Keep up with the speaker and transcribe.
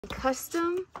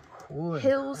Custom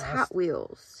Hills Hot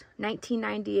Wheels,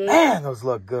 1998. Man, those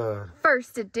look good.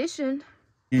 First edition.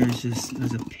 There's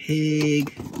a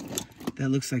pig that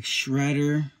looks like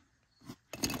Shredder.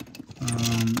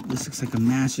 This looks like a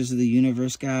Masters of the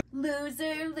Universe guy.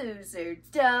 Loser, loser,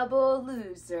 double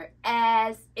loser,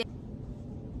 as it.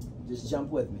 Just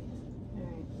jump with me. All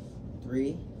right.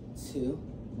 3, 2,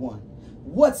 1.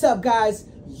 What's up, guys?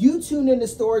 You tuned into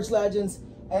Storage Legends,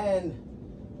 and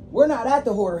we're not at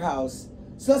the Hoarder House.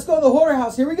 So let's go to the Hoarder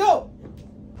House. Here we go.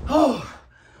 Oh,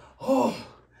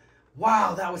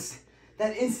 wow,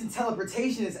 that instant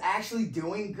teleportation is actually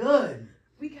doing good.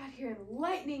 We got here in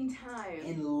lightning time.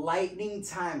 In lightning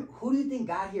time. Who do you think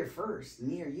got here first,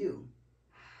 me or you?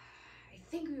 I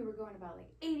think we were going about like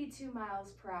 82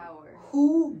 miles per hour.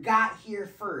 Who got here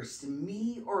first,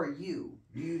 me or you?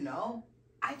 Do you know?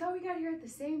 I thought we got here at the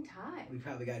same time. We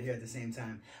probably got here at the same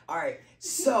time. All right,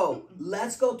 so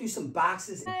let's go through some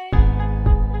boxes.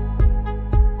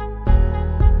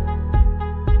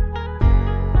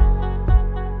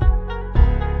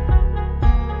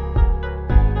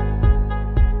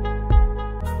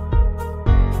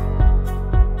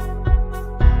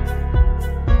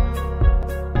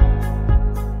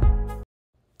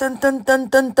 Dun dun dun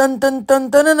dun dun dun dun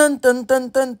dun dun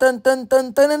dun dun dun dun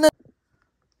dun dun.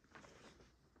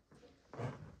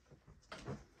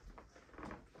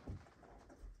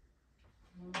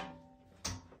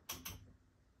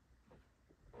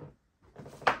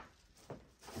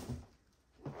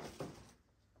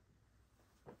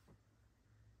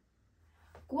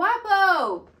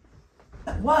 Guapo!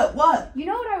 What? You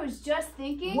know what I was just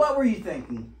thinking? What were you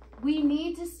thinking? We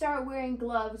need to start wearing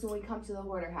gloves when we come to the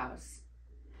Hoarder House.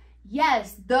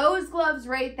 Yes, those gloves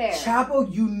right there. Chapo,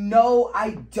 you know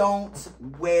I don't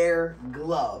wear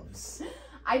gloves.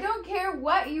 I don't care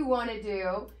what you want to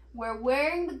do. We're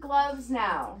wearing the gloves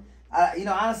now. You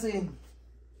know, honestly,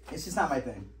 it's just not my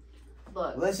thing.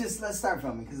 Look. Let's start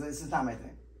filming because this is not my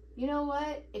thing. You know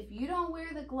what? If you don't wear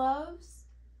the gloves,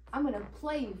 I'm going to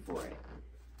play you for it.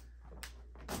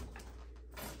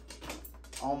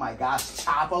 Oh my gosh,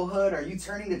 Chapo Hood? Are you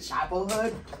turning to Chapo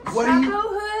Hood? Chapo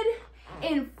Hood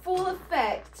in full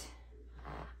effect.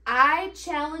 I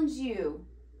challenge you.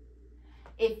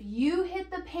 If you hit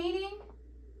the painting,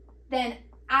 then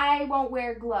I won't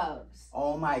wear gloves.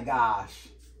 Oh my gosh.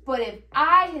 But if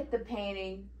I hit the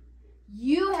painting,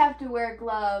 you have to wear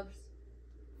gloves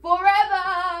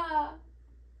forever.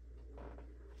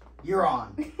 You're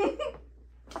on.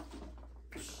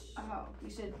 Oh,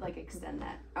 we should like extend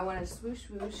that. I want to swoosh,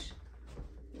 swoosh.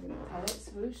 We're gonna cut it,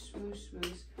 swoosh, swoosh,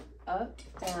 swoosh. Up,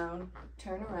 down,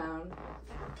 turn around.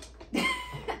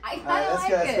 I kind of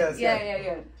like it.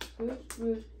 Yeah. Swoosh,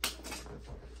 swoosh.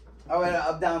 Oh wait,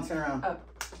 up, down, turn around. Up.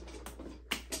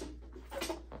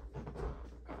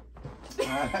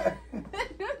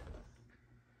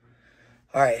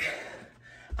 All right,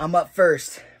 I'm up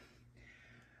first.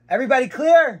 Everybody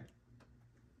clear?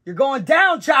 You're going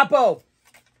down, Chapo.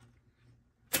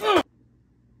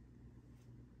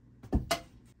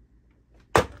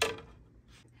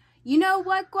 You know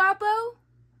what, Guapo?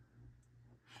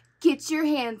 Get your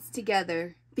hands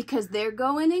together because they're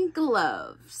going in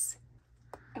gloves.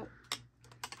 Oh.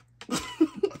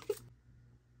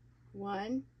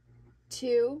 1,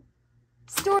 2,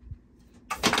 start.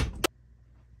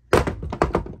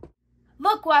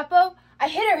 Look, Guapo, I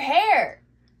hit her hair.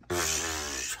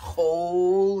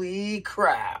 Holy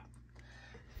crap.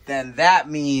 Then that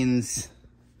means...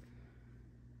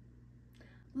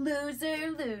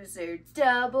 Loser, loser,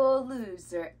 double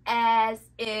loser, as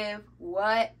if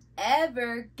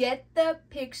whatever. Get the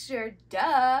picture,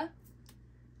 duh.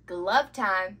 Glove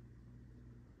time.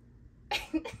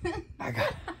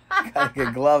 I gotta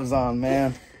get gloves on,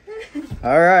 man.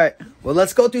 All right, well,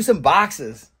 let's go through some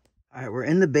boxes. All right, we're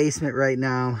in the basement right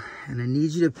now, and I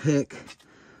need you to pick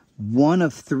one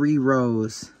of 3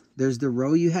 rows. There's the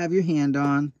row you have your hand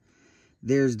on.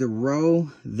 There's the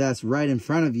row that's right in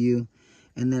front of you.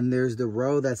 And then there's the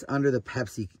row that's under the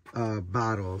Pepsi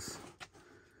bottles.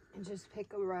 And just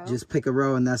pick a row? Just pick a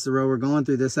row, and that's the row we're going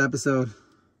through this episode.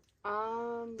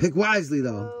 Pick wisely,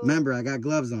 though. Remember, I got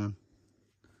gloves on.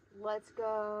 Let's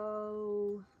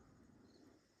go...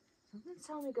 Something's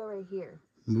telling me to go right here.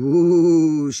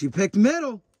 Ooh, she picked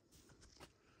middle.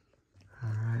 All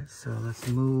right, so let's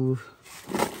move.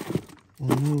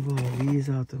 We'll move all these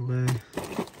out the way.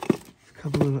 A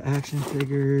couple little action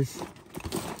figures.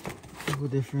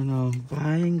 Different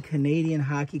buying Canadian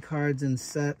hockey cards and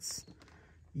sets,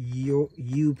 you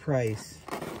price.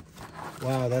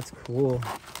 Wow, that's cool.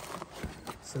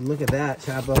 So look at that,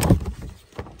 Chapo.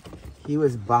 He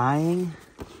was buying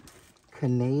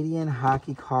Canadian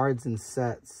hockey cards and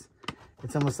sets.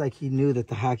 It's almost like he knew that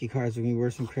the hockey cards were going to be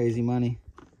worth some crazy money.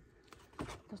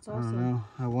 That's awesome. I don't know.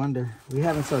 I wonder. We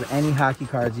haven't sold any hockey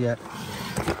cards yet.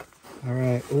 All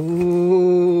right.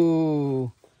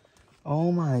 Ooh.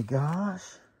 Oh my gosh.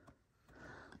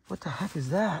 What the heck is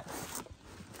that?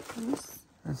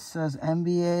 It says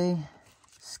NBA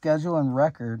schedule and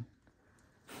record.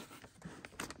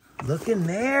 Look in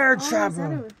there,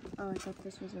 Chopper. Oh, I thought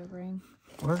this was a ring.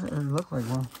 What does it look like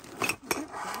one?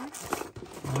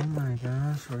 Oh my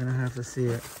gosh, we're gonna have to see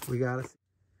it. We gotta see.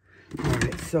 All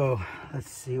right, so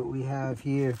let's see what we have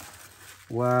here.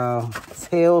 Wow,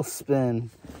 tailspin.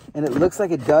 And it looks like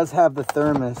it does have the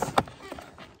thermos.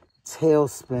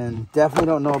 Tailspin. Definitely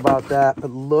don't know about that,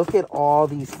 but look at all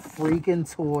these freaking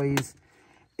toys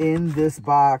in this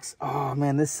box. Oh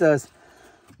man, this says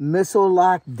Missile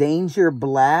Lock Danger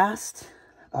Blast.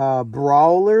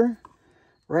 Brawler.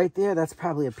 Right there, that's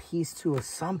probably a piece two of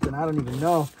something. I don't even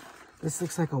know. This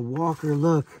looks like a walker.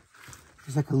 Look,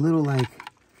 there's like a little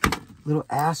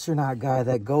astronaut guy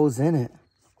that goes in it.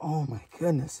 Oh my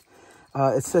goodness.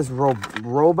 It says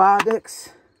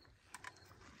robotics.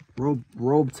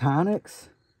 Robotonics.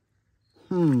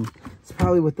 It's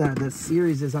probably what that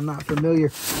series is. I'm not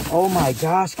familiar. Oh my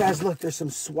gosh, guys, look, there's some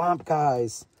swamp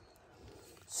guys.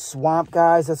 Swamp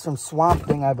guys, that's from Swamp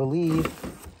Thing, I believe.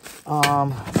 I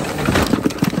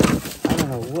don't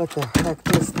know what the heck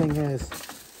this thing is.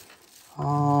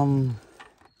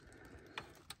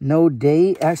 No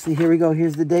date. Actually, here we go.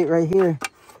 Here's the date right here.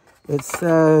 It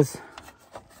says,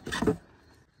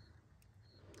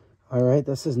 all right,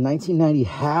 that says 1990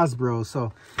 Hasbro.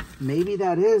 So maybe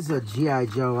that is a G.I.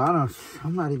 Joe.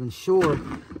 I'm not even sure.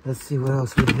 Let's see what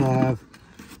else we have.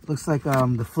 Looks like the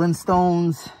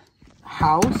Flintstones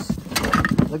house.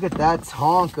 Look at that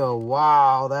Tonka.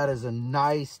 Wow, that is a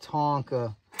nice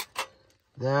Tonka.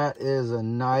 That is a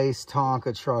nice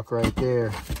Tonka truck right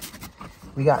there.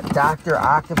 We got Dr.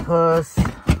 Octopus.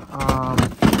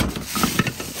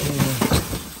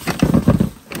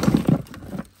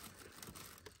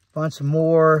 Bunch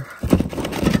more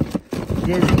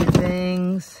Disney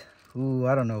things. Ooh,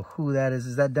 I don't know who that is.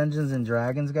 Is that Dungeons and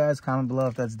Dragons, guys? Comment below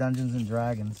if that's Dungeons and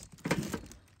Dragons.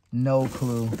 No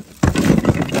clue. We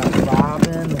got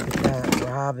Robin. Look at that,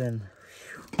 Robin.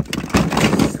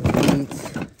 Whew.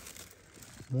 Sweet.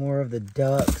 More of the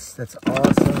ducks. That's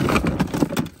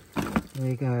awesome.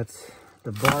 We got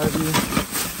the Barbie.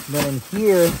 And then in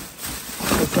here,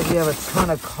 looks like we have a ton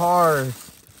of cars.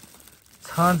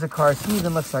 Tons of cars. He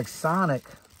even looks like Sonic.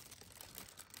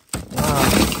 Wow.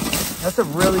 That's a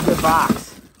really good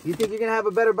box. You think you're going to have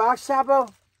a better box, Chapo?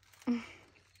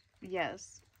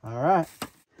 Yes. All right.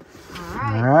 All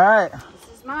right. All right.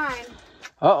 This is mine.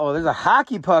 Uh-oh, there's a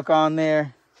hockey puck on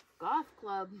there. Golf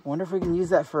club. Wonder if we can use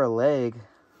that for a leg.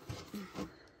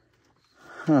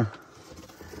 Huh.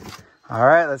 All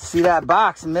right, let's see that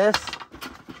box, miss.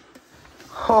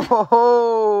 Ho, ho,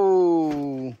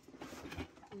 ho.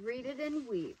 Read it and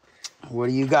weep. What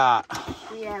do you got?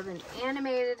 We have an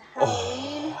animated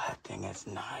Halloween. Oh, that thing is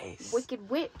nice. Wicked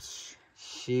Witch.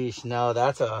 Sheesh, no,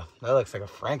 that looks like a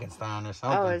Frankenstein or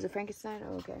something. Oh, is it Frankenstein?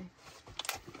 Oh, okay.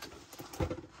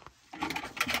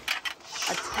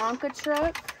 A Tonka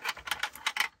truck.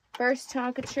 First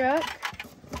Tonka truck.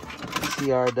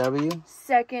 CRW.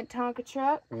 Second Tonka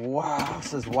truck. Wow,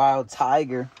 this is Wild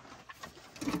Tiger.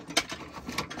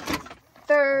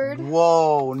 Third.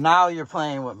 Whoa, now you're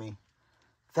playing with me.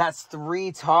 That's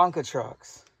 3 Tonka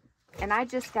trucks. And I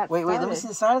just got Wait, let me see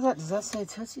the side of that. Does that say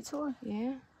Tootsie Toy?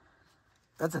 Yeah.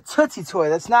 That's a Tootsie Toy.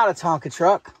 That's not a Tonka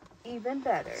truck. Even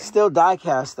better. Still die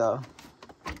cast though.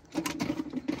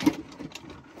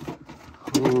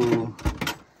 Ooh.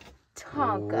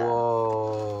 Tonka.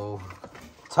 Whoa.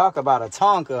 Talk about a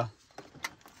Tonka.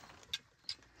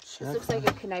 This looks like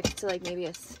it connects to like maybe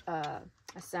a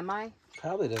semi.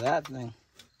 Probably to that thing.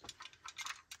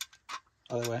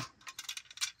 Other way.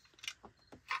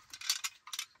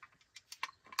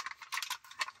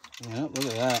 Yeah, look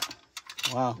at that.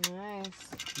 Wow.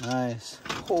 Nice. Nice.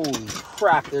 Holy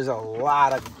crap, there's a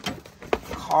lot of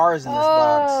cars in this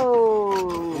box.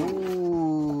 Ooh.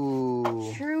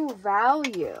 True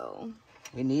value.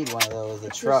 We need one of those. The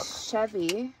It's truck. a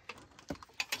Chevy.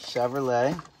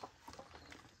 Chevrolet.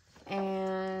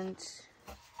 And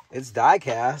It's die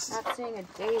cast. not seeing a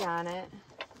date on it.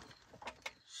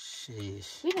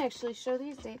 Sheesh. We didn't actually show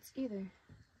these dates either.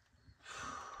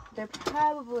 They're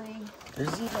probably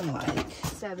There's even like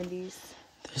 70s.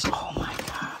 oh my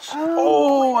gosh.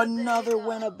 Oh, Another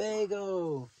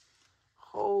Winnebago.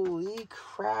 Holy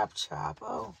crap,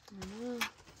 Chapo.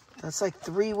 That's like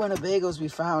 3 Winnebagos we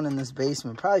found in this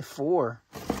basement. Probably 4.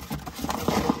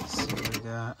 Let's see what we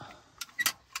got?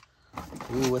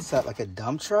 Ooh, what's that? Like a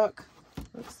dump truck?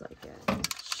 Looks like it.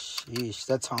 Sheesh, is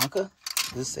that Tonka?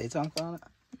 Does it say Tonka on it?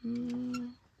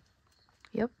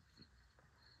 Yep.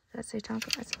 Does that say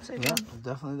Tonka? That's upside Yep, down. it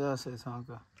definitely does say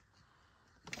Tonka.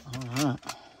 Alright.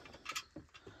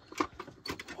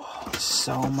 Oh,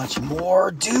 so much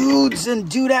more dudes and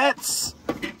dudettes.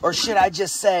 Or should I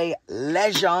just say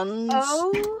legends?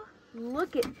 Oh,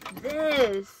 look at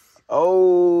this.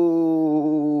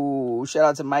 Oh, shout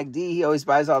out to Mike D. He always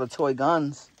buys all the toy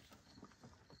guns.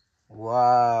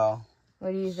 Wow.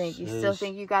 What do you think? You still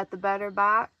think you got the better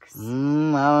box? I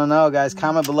don't know, guys.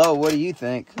 Comment below. What do you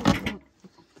think?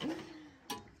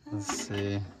 Let's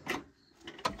see.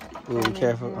 Ooh, be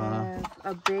careful.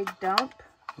 A big dump.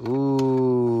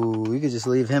 Ooh, we could just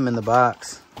leave him in the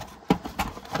box.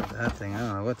 That thing, I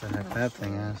don't know what the heck that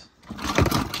thing is.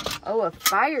 Oh, a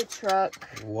fire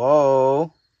truck.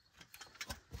 Whoa.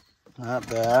 Not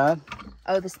bad.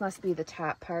 Oh, this must be the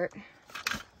top part.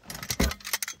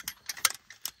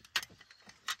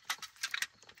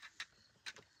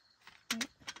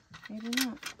 Maybe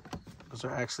not. Those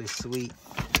are actually sweet.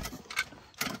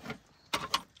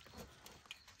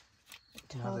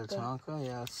 Another Tonka?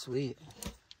 Yeah, it's sweet.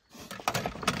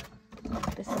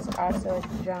 This is also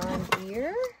a John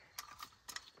Deere.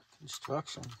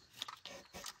 Construction.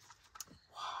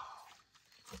 Wow.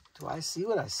 Do I see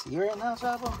what I see right now,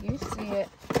 Chapo? You see it.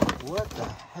 What the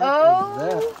heck is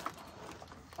that?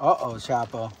 Uh-oh,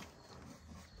 Chapo.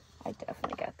 I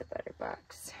definitely got the better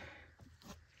box.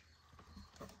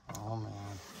 Oh,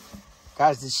 man.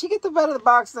 Guys, did she get the better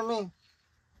box than me?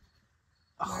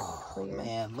 Oh,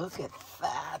 man, look at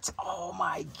that. Oh,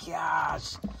 my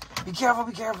gosh. Be careful,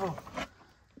 be careful.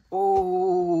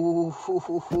 Oh,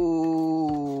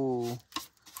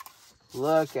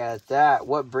 look at that.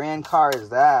 What brand car is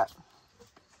that?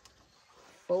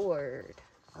 Ford.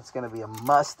 That's going to be a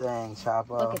Mustang,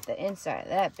 Chapo. Look at the inside of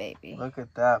that baby. Look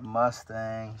at that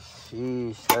Mustang.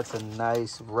 Sheesh, that's a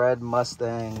nice red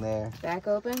Mustang there. Back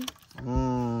open?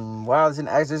 Wow,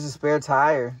 there's a spare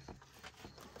tire.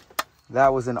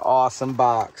 That was an awesome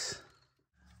box.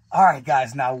 All right,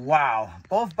 guys, now, wow.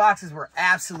 Both boxes were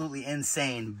absolutely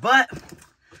insane, but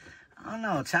I don't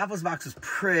know. Chapo's box was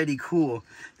pretty cool.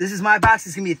 This is my box.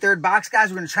 It's going to be a third box, guys.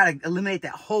 We're going to try to eliminate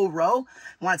that whole row.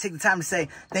 I want to take the time to say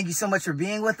thank you so much for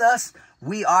being with us.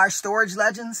 We are Storage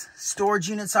Legends. Storage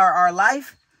units are our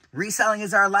life. Reselling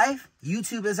is our life.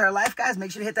 YouTube is our life, guys.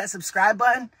 Make sure to hit that subscribe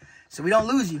button so we don't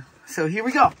lose you. So here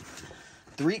we go.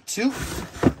 3, 2.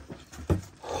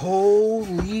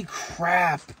 Holy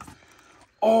crap.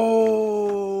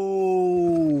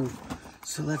 Oh.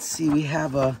 So let's see. We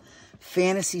have a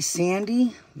Fantasy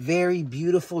Sandy. Very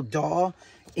beautiful doll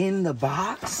in the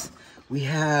box. We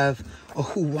have a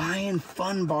Hawaiian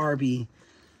Fun Barbie.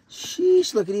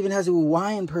 Sheesh. Look, it even has a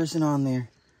Hawaiian person on there.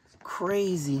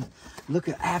 Crazy. Look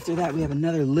at, after that, we have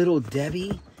another Little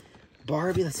Debbie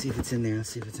Barbie. Let's see if it's in there. Let's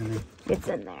see if it's in there. It's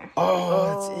in there.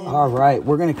 Oh, it's in. All right,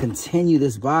 we're going to continue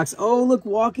this box. Oh, look,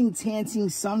 walking, dancing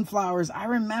sunflowers. I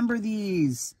remember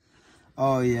these.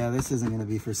 Oh, yeah, this isn't going to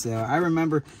be for sale. I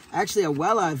remember, actually,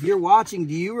 Abuela, if you're watching,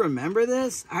 do you remember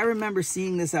this? I remember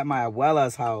seeing this at my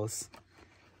Abuela's house.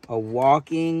 A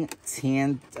walking,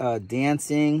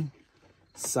 dancing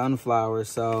sunflower.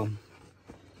 So,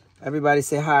 everybody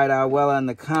say hi to Abuela in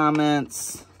the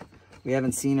comments. We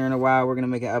haven't seen her in a while. We're going to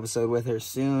make an episode with her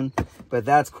soon. But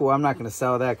that's cool. I'm not going to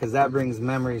sell that because that brings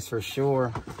memories for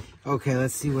sure. Okay,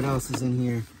 let's see what else is in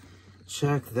here.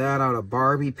 Check that out. A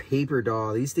Barbie paper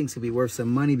doll. These things could be worth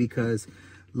some money because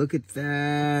look at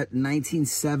that.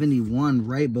 1971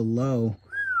 right below.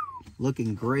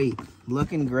 Looking great.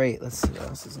 Looking great. Let's see what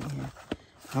else is in here.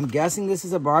 I'm guessing this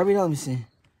is a Barbie doll. Let me see.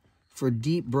 For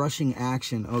deep brushing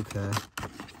action. Okay.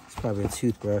 It's probably a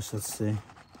toothbrush. Let's see.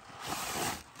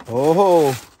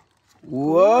 Oh,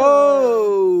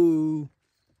 whoa.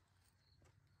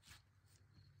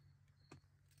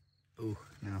 Oh,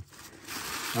 no.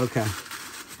 Okay.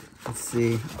 Let's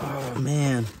see. Oh,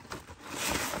 man.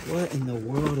 What in the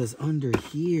world is under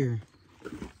here?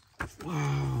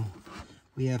 Wow.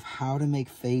 We have How to Make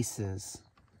Faces.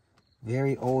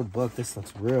 Very old book. This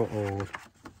looks real old.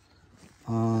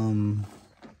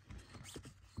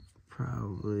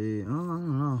 Probably, oh, I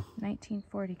don't know.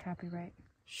 1940 copyright.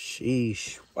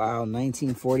 Sheesh. Wow,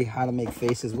 1940, How to Make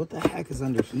Faces. What the heck is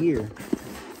under here?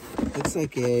 Looks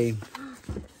like a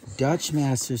Dutch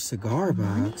Master cigar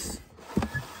box.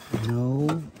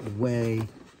 No way.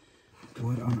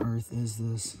 What on earth is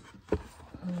this?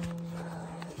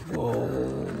 Whoa,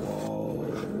 whoa.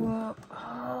 Whoa.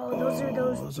 Oh, those are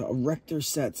those. Those are Rector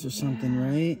sets or something,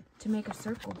 right? To make a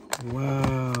circle.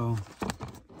 Wow.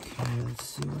 Okay, let's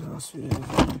see what else we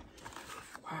have here.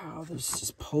 Wow, there's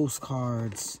just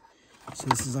postcards. So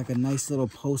this is like a nice little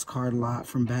postcard lot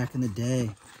from back in the day.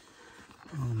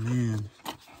 Oh, man.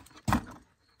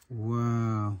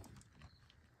 Wow.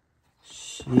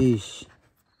 Sheesh.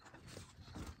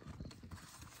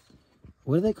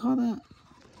 What do they call that?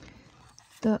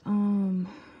 The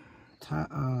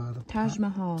Taj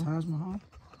Mahal. Taj Mahal?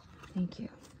 Thank you.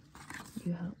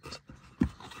 You helped.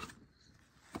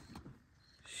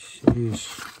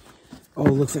 Sheesh. Oh,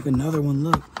 looks like another one.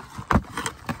 Look.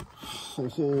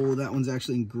 Oh, that one's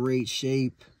actually in great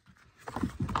shape.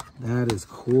 That is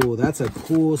cool. That's a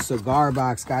cool cigar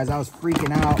box, guys. I was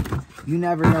freaking out. You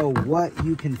never know what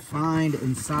you can find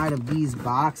inside of these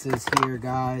boxes here,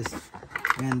 guys.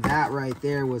 And that right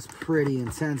there was pretty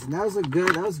intense. And that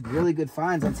was really good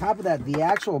finds. On top of that, the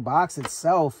actual box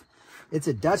itself, it's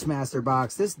a Dutch Master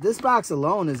box. This box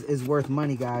alone is worth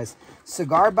money, guys.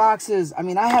 Cigar boxes, I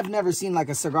mean, I have never seen like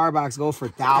a cigar box go for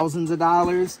thousands of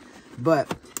dollars,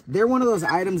 but they're one of those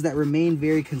items that remain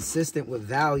very consistent with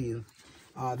value.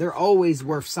 They're always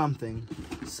worth something.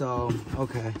 So,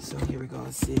 okay, so here we go.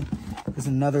 Let's see. There's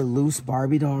another loose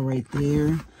Barbie doll right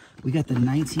there. We got the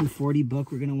 1940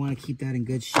 book. We're going to want to keep that in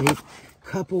good shape.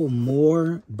 Couple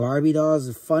more Barbie dolls.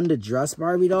 A fun to dress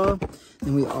Barbie doll.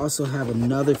 And we also have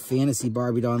another fantasy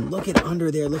Barbie doll. And look at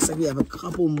under there. Looks like we have a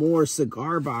couple more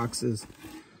cigar boxes.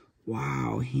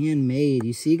 Wow, handmade.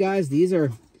 You see, guys, these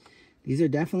are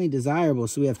definitely desirable.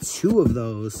 So we have 2 of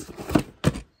those.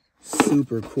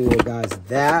 Super cool, guys.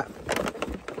 That.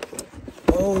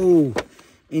 Oh,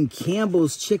 and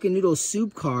Campbell's chicken noodle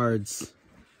soup cards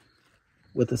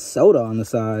with a soda on the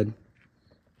side.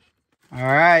 All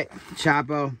right,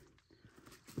 Chapo.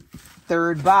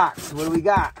 3rd box. What do we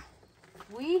got?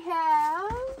 We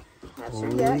have...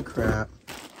 Holy crap.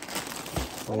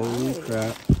 Holy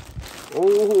crap.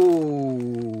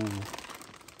 Oh.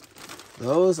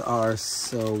 Those are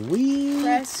sweet.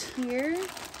 Press here.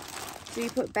 So you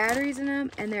put batteries in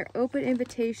them, and they're open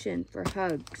invitation for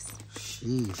hugs.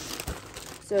 Sheesh.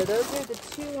 So those are the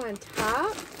 2 on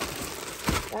top.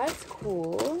 That's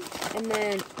cool. And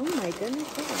then, oh my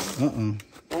goodness, is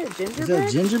that a gingerbread? Is that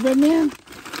a gingerbread man?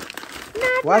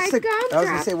 Not watch my the, gumdrop I was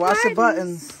gonna say, watch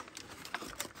buttons.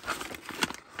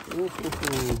 the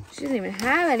buttons. She doesn't even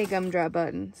have any gumdrop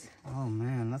buttons. Oh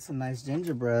man, that's a nice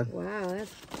gingerbread. Wow,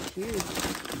 that's huge.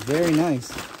 Very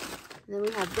nice. And then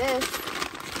we have this.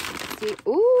 See,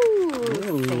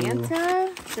 ooh,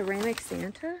 Santa, ceramic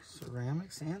Santa.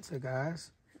 Ceramic Santa,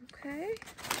 guys. Okay.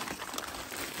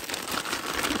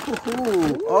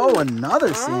 Ooh. Oh,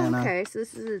 another Santa. Okay, so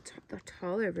this is a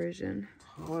taller version.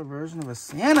 Taller version of a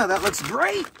Santa. That looks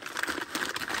great.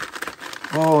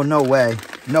 Oh, no way.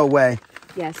 No way.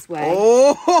 Yes way.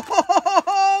 Oh,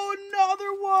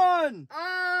 another one.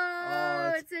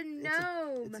 Oh, it's a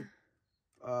gnome.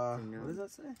 What does that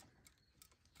say?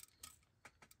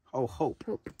 Oh, Hope.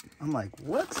 Hope. I'm like,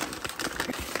 what?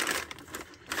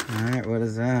 All right, what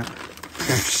is that?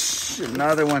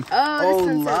 Another one. Oh,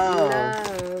 this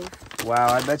love.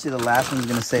 Wow, I bet you the last one's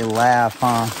gonna say laugh,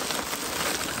 huh?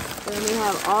 Then we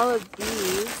have all of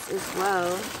these as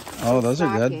well. Oh, those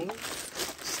are good.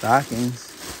 Stockings.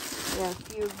 Yeah, a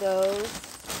few of those.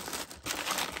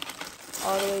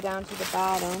 All the way down to the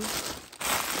bottom.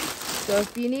 So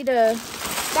if you need a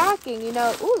stocking, you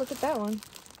know, ooh, look at that one.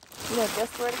 You know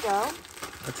just where to go.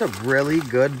 That's a really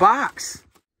good box.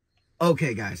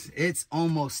 Okay, guys, it's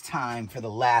almost time for the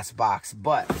last box,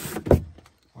 but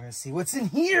we're gonna see what's in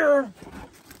here.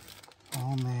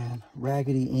 Oh man,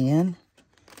 Raggedy Ann.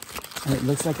 And it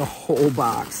looks like a whole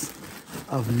box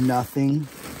of nothing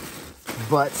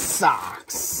but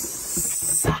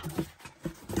socks.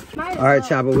 All right,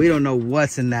 Chopper, we don't know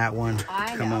what's in that one.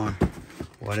 I know. Come on.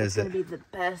 What is it? It's gonna be the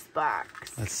best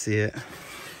box. Let's see it.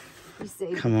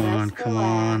 Come on, come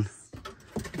on.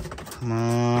 Come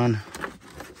on.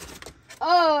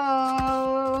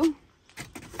 Oh.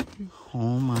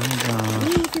 Oh my God. Ooh,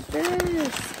 look at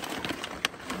this.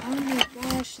 Oh my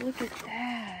gosh, look at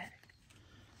that.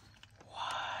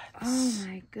 What? Oh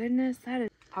my goodness, that is...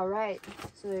 All right,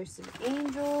 so there's some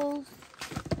angels.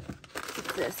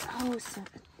 What's this? Oh, some,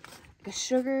 like a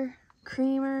sugar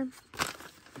creamer.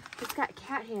 It's got a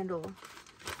cat handle.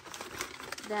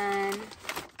 Then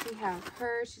we have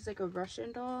her. She's like a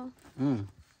Russian doll.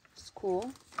 It's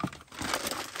cool.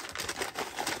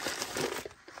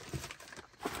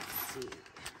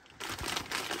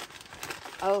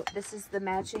 Oh, this is the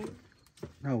matching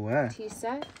No way. tea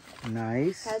set.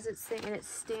 Nice. Has its thing and it's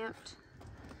stamped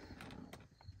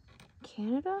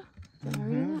Canada? Did I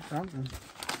read that? Something.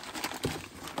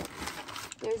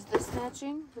 There's this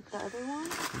matching with the other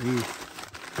one. Sweet.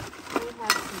 we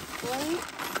have some plates.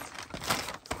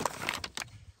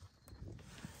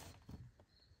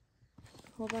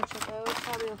 A whole bunch of those,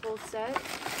 probably a whole set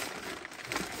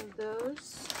of those.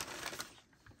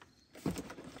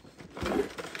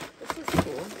 This is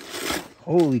cool.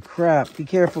 Holy crap. Be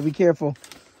careful, be careful.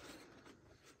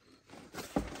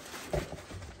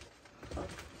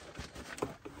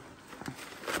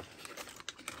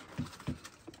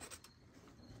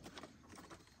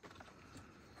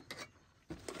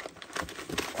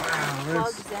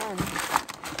 Plugs in.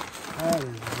 That is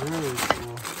really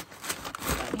cool.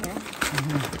 Right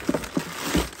here.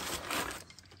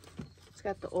 It's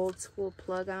got the old school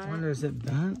plug on I wonder, is it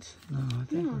bent? No, I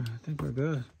think we're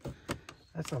good.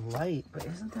 That's a light, but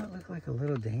doesn't that look like a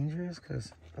little dangerous?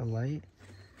 Because the light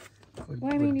would,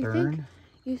 well, I mean, would burn.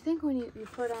 You think when you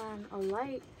put on a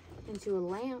light into a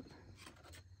lamp,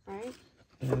 right?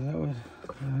 Yeah, that would.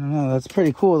 I don't know. That's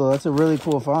pretty cool though. That's a really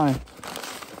cool find.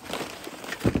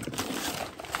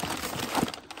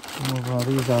 Move all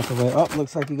these out the way. Oh,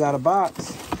 looks like you got a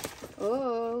box.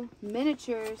 Oh,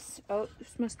 miniatures. Oh,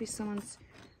 this must be someone's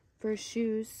first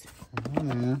shoes. Oh,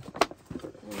 man.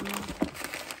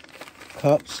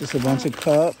 Cups, just a bunch of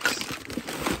cups.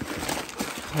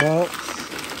 More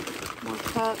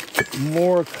cups.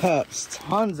 More cups.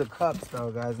 Tons of cups,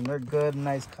 though, guys. And they're good,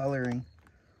 nice coloring.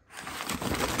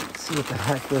 Let's see what the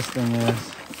heck this thing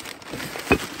is.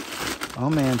 Oh,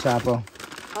 man, Chapo.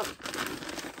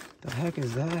 The heck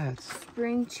is that?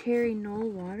 Spring cherry Knoll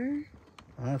water.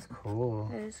 That's cool.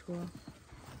 That is cool.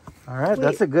 All right,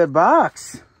 that's a good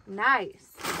box.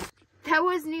 Nice. That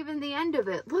wasn't even the end of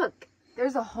it. Look,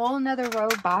 there's a whole nother row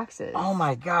of boxes. Oh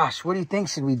my gosh, what do you think?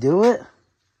 Should we do it?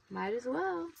 Might as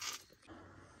well.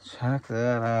 Check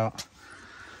that out.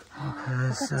 Okay,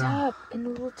 Look at the top in the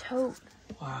little tote.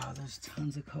 Wow, there's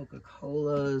tons of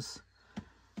Coca-Colas.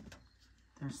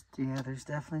 There's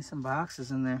definitely some boxes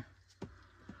in there.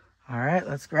 All right,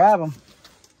 let's grab them.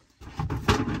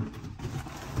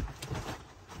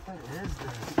 What is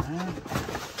this, man?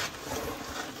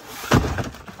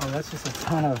 Oh, that's just a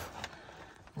ton of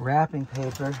wrapping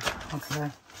paper.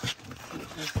 Okay.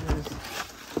 This is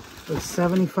the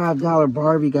 $75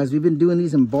 Barbie, guys. We've been doing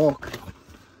these in bulk.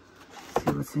 Let's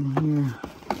see what's in here.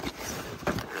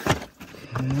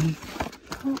 Okay.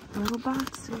 Oh, little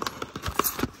boxes.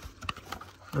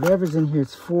 Whatever's in here,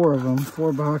 it's 4 of them.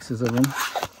 4 boxes of them.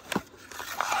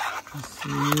 Let's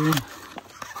see.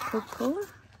 Coca-Cola?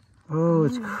 Oh,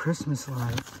 it's Christmas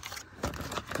lights.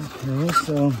 Okay,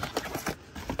 so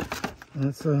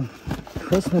that's a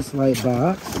Christmas light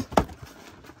box.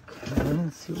 Okay,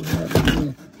 let's see what we have in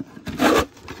here.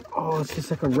 Oh, it's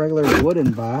just like a regular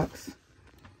wooden box.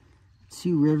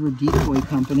 2 River Decoy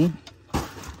Company.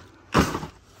 Let's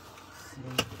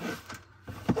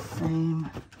see. Same.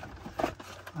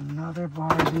 Another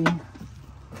Barbie.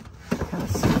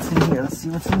 Let's see what's in here. Let's see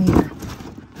what's in here.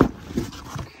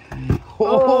 Okay.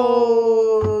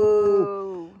 Oh!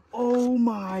 Oh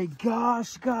my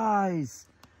gosh, guys.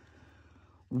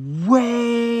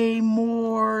 Way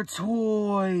more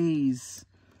toys.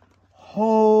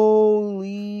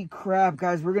 Holy crap,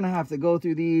 guys. We're going to have to go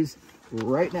through these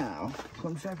right now.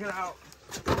 Come check it out.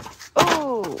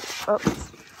 Oh!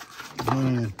 Oops.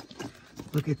 Man,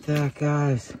 look at that,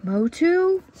 guys.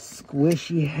 Motu?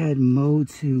 Squishy head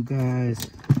Motu, guys.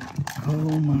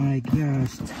 Oh my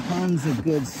gosh, tons of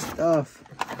good stuff.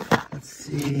 Let's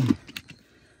see.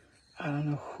 I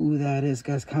don't know who that is,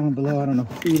 guys. Comment below. I don't know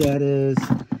who that is.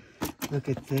 Look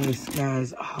at this,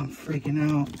 guys. Oh, I'm freaking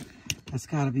out. That's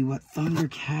got to be what?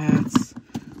 Thundercats.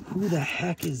 Who the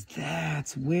heck is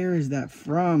that? Where is that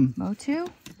from? Motu?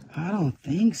 I don't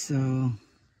think so.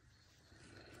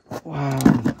 Wow.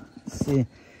 Let's see.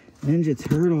 Ninja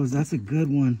Turtles. That's a good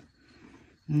one.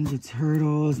 Ninja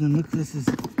Turtles. And then look, this is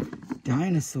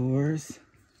dinosaurs.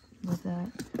 What's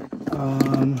that?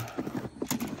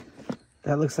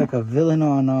 That looks like a villain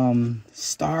on not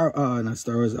Star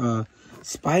Wars,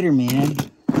 Spider-Man.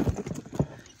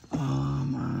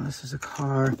 This is a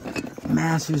car.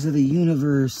 Masters of the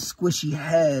Universe, squishy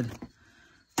head.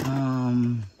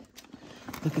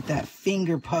 Look at that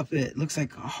finger puppet. Looks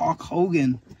like Hulk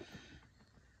Hogan.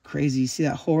 Crazy. You see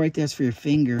that hole right there? That's for your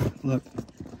finger. Look.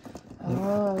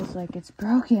 Oh, it's like it's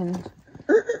broken.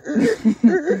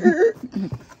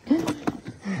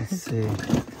 Let's see.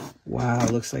 Wow,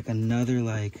 looks like another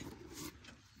like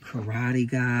karate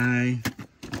guy.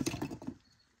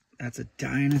 That's a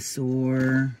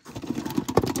dinosaur.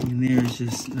 And there's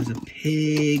a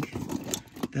pig.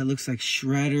 That looks like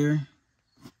Shredder.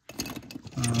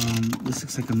 This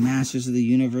looks like a Masters of the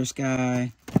Universe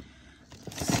guy.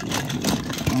 Let's see.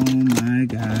 Oh my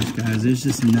gosh, guys. There's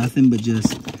just nothing but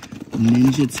just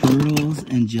Ninja Turtles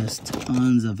and just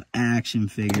tons of action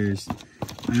figures.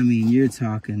 I mean, you're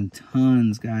talking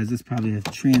tons, guys. That's probably a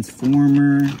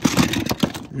Transformer.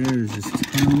 There's just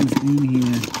tons in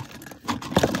here.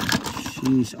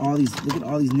 Sheesh, all these, look at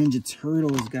all these Ninja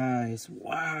Turtles, guys.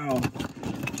 Wow.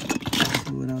 Let's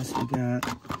see what else we got.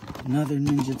 Another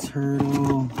Ninja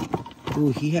Turtle.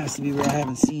 Ooh, he has to be where I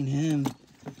haven't seen him.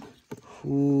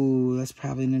 Ooh, that's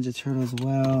probably Ninja Turtle as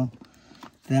well.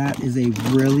 That is a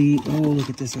really, oh, look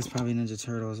at this. That's probably Ninja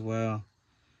Turtle as well.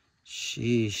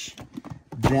 Sheesh.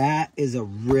 That is a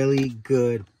really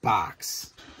good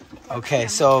box. Okay,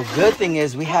 so good thing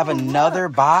is we have another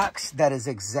box that is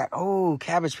exact. Oh,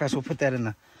 Cabbage Patch. We'll put that in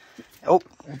the, we'll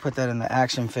put that in the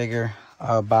action figure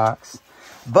box.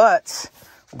 But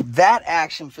that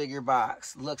action figure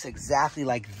box looks exactly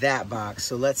like that box.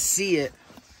 So let's see it.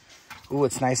 Ooh,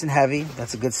 it's nice and heavy.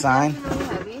 That's a good sign. Definitely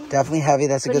heavy. Definitely heavy.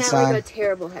 That's a good sign. Like a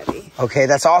terrible heavy. Okay,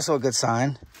 that's also a good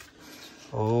sign.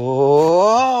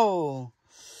 Oh,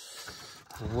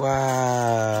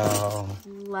 wow.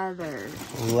 Leather.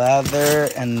 Leather,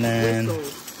 and then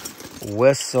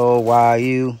Whistle while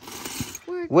you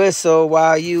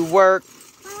work.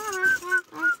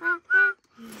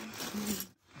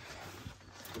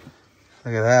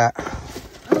 Look at that.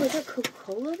 Oh, is that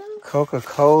Coca-Cola though?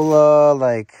 Coca-Cola,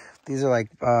 like these are like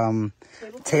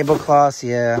tablecloths,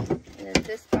 yeah. And then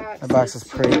this box. The box is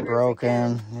pretty broken.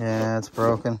 Again. Yeah, it's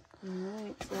broken.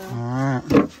 Alright, so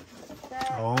Alright.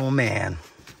 Oh man.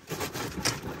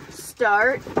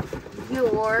 Start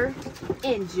your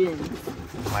engine.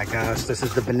 Oh my gosh, this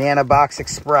is the Banana Box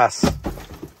Express.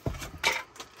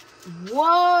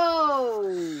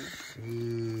 Whoa!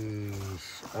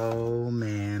 Sheesh. Oh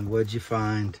man, what'd you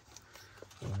find?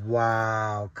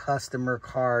 Wow, customer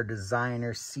car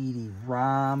designer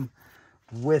CD-ROM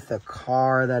with a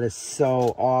car. That is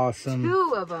so awesome.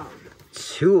 2 of them.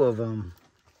 2 of them.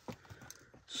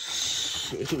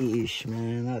 Sheesh,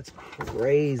 man, that's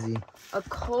crazy. A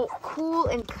cool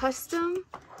and custom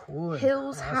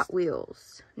Hills Hot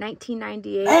Wheels,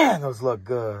 1998. Man, those look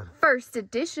good. First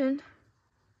edition.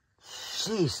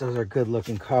 Sheesh, those are good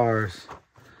looking cars.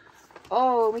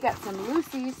 Oh, we got some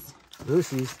Lucy's.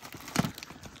 Lucy's.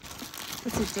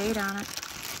 What's the date on it?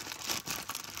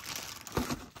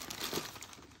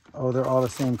 Oh, they're all the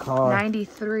same car.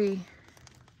 93.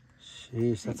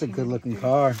 Sheesh, that's a good looking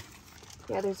car.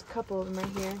 Yeah, there's a couple of them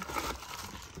right here.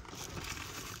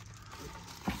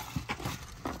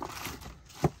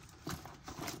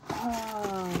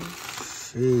 Oh.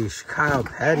 Sheesh, Kyle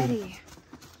Petty.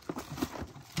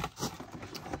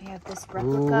 We have this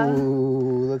replica.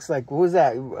 Ooh, looks like, what was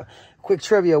that? Quick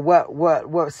trivia,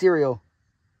 what cereal?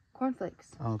 Cornflakes.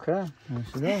 Okay, there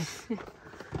she goes.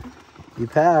 You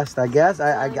passed, I guess.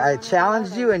 I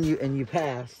challenged you and you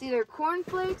passed. It's either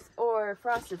cornflakes or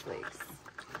Frosted Flakes.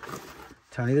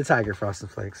 Tony the Tiger Frosted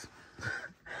Flakes.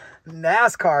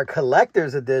 NASCAR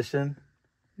Collector's Edition.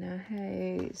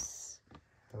 Nice.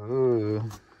 Ooh.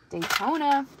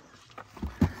 Daytona.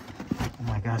 Oh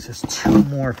my gosh, there's 2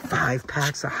 more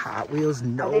 5-packs of Hot Wheels.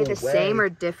 No way. Are they the same or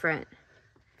different?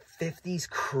 50s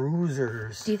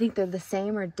Cruisers. Do you think they're the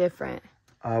same or different?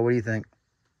 What do you think?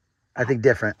 I think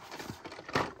different.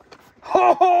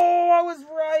 Oh, I was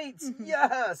right.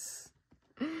 Yes.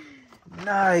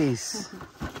 Nice.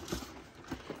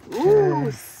 Ooh,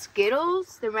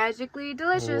 Skittles. They're magically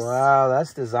delicious. Wow,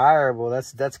 that's desirable.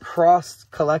 That's cross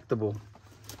collectible.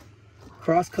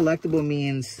 Cross collectible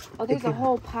means... Oh, there's a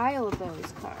whole pile of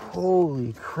those cars.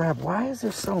 Holy crap. Why is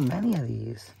there so many of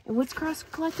these? And what's cross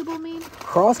collectible mean?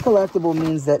 Cross collectible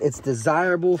means that it's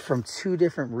desirable from 2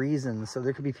 different reasons. So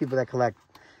there could be people that collect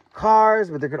cars,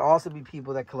 but there could also be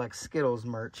people that collect Skittles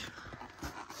merch.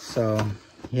 So,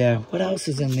 yeah. What else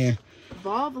is in there?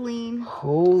 Valvoline.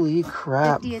 Holy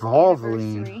crap. 50th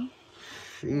Valvoline.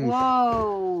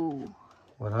 Whoa.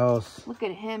 What else? Look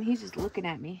at him. He's just looking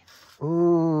at me.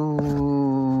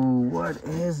 Ooh, what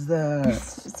is that?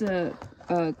 It's a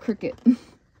cricket.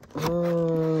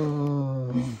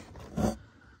 Oh,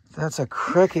 that's a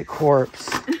cricket corpse.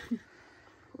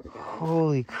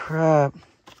 Holy crap.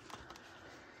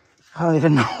 I don't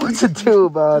even know what to do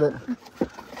about it.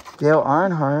 Gail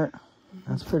Earnhardt.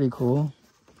 That's pretty cool.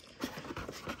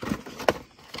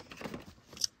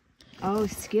 Oh,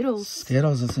 Skittles.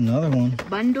 Skittles, that's another one.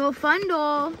 Bundle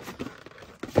Fundle.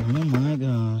 Oh my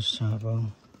gosh,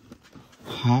 Chapo.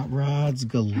 Hot rods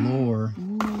galore.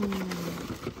 Ooh.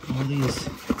 All these.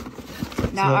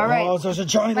 Now, all right. Oh, there's a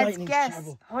Johnny Let's Lightning. guess.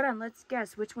 Chapo. Hold on, let's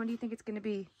guess. Which one do you think it's going to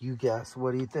be? You guess.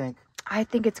 What do you think? I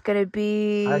think it's going to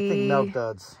be... I think Milk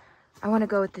Duds. I want to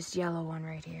go with this yellow one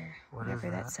right here. What whatever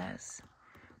is that that? says.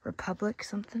 Republic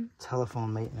something?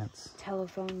 Telephone maintenance.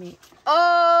 Telephone me.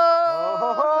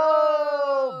 Oh,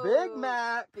 Big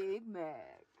Mac. Big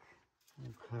Mac.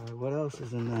 Okay, what else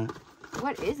is in that?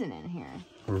 What isn't in here?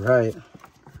 Right.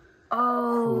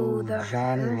 Oh, ooh, the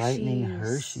Johnny Hershey's. Lightning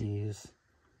Hershey's.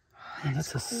 Man,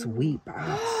 that's a sweet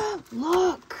box.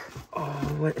 Look.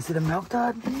 Oh, what is it? A Milk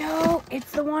Dud? No,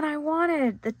 it's the one I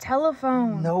wanted. The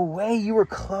telephone. No way, you were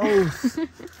close.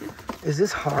 Is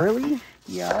this Harley?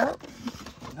 Yup.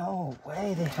 No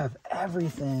way, they have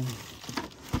everything.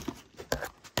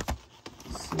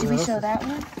 Did we show that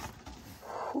one?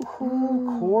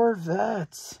 Ooh,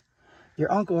 Corvettes.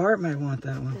 Your Uncle Art might want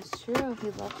that one. That's true.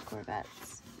 He loves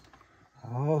Corvettes.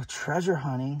 Oh, treasure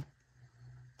hunting.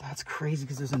 That's crazy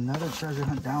because there's another treasure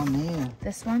hunt down there.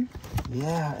 This one?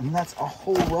 Yeah, and that's a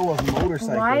whole row of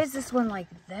motorcycles. Why is this one like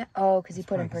that? Oh, because he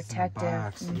put in protective.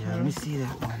 Yeah, let me see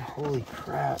that one. Holy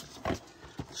crap.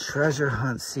 Treasure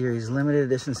Hunt Series, limited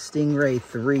edition Stingray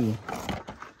 3.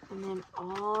 And then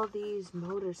all these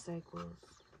motorcycles.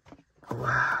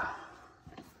 Wow.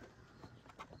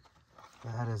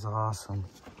 That is awesome.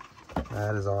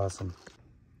 That is awesome.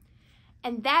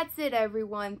 And that's it,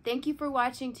 everyone. Thank you for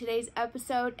watching today's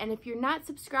episode. And if you're not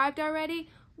subscribed already,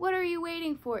 what are you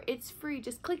waiting for? It's free.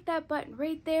 Just click that button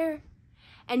right there.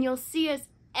 And you'll see us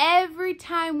every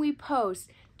time we post.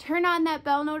 Turn on that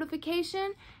bell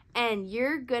notification, and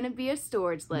you're going to be a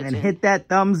storage legend. And hit that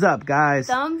thumbs up, guys.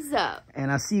 Thumbs up.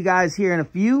 And I'll see you guys here in a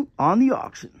few on the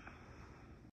auction.